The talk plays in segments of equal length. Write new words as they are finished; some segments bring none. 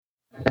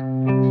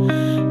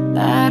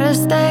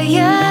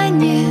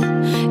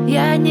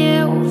я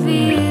не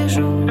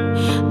увижу,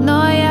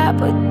 но я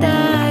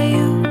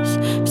пытаюсь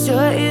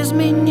все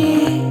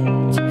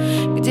изменить.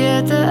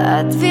 Где-то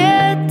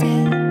ответы,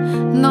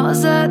 но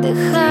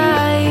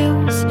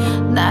задыхаюсь.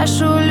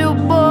 Нашу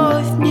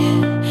любовь мне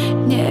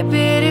не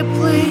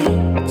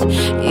переплыть.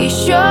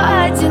 Еще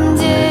один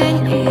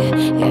день, и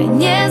я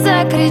не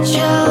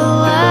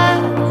закричала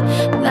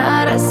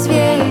на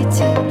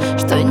рассвете,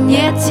 что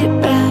нет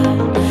тебя.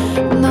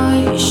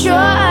 Но еще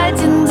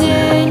один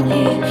день,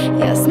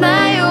 и я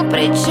знаю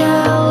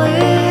причалы.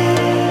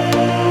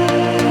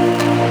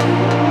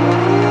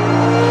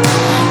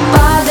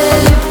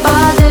 Падали,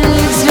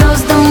 падали к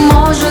звездам,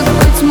 может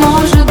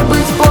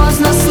быть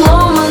поздно.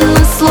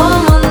 Сломана,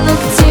 сломана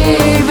к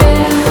тебе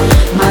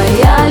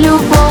моя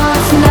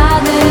любовь.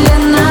 Надо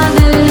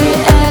ли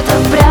это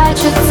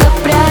прячется,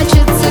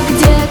 прячется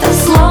где-то.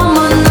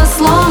 Сломана,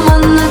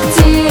 сломана к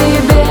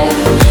тебе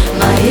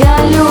моя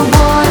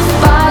любовь.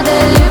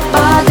 Падали,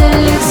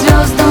 падали к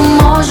звездам,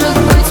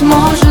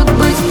 может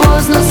быть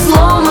поздно.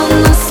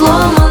 Сломана,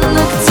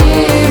 сломана к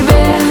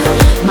тебе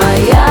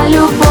моя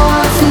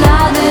любовь.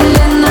 Надо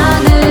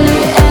ли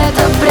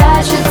это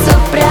прячется,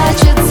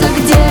 прячется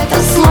где-то.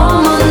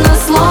 Сломана,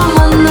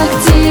 сломана к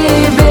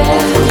тебе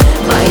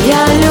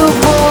моя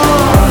любовь.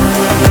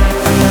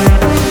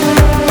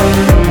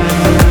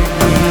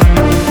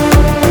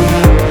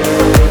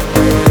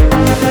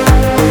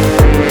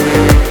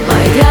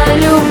 Моя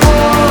любовь.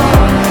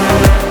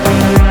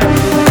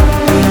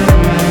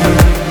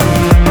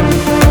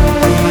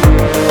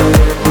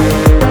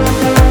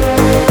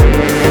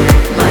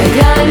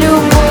 Моя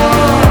любовь.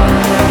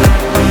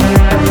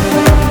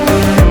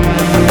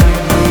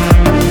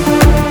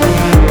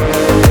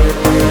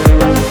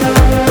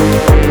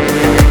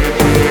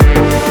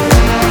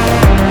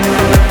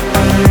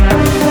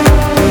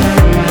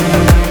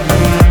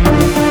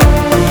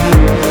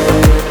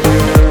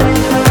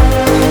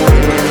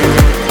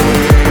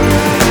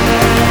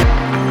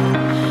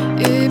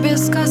 И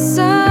без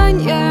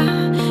касания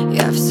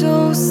я все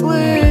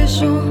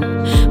услышу.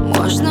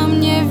 Можно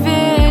мне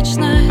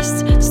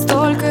вечность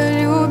столько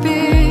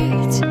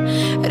любить.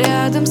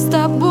 Рядом с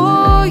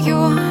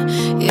тобою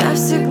я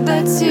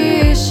всегда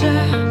тише.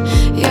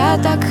 Я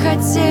так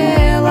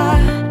хотела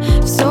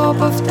все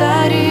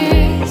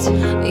повторить.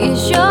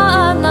 Еще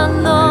одна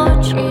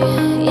ночь,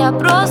 и я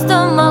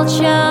просто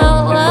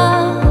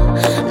молчала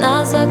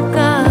на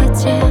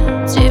закате,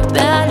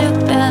 тебя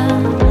любя.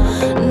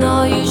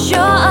 Но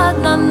еще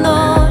одна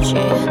ночь,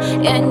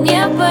 и я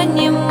не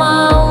понимала.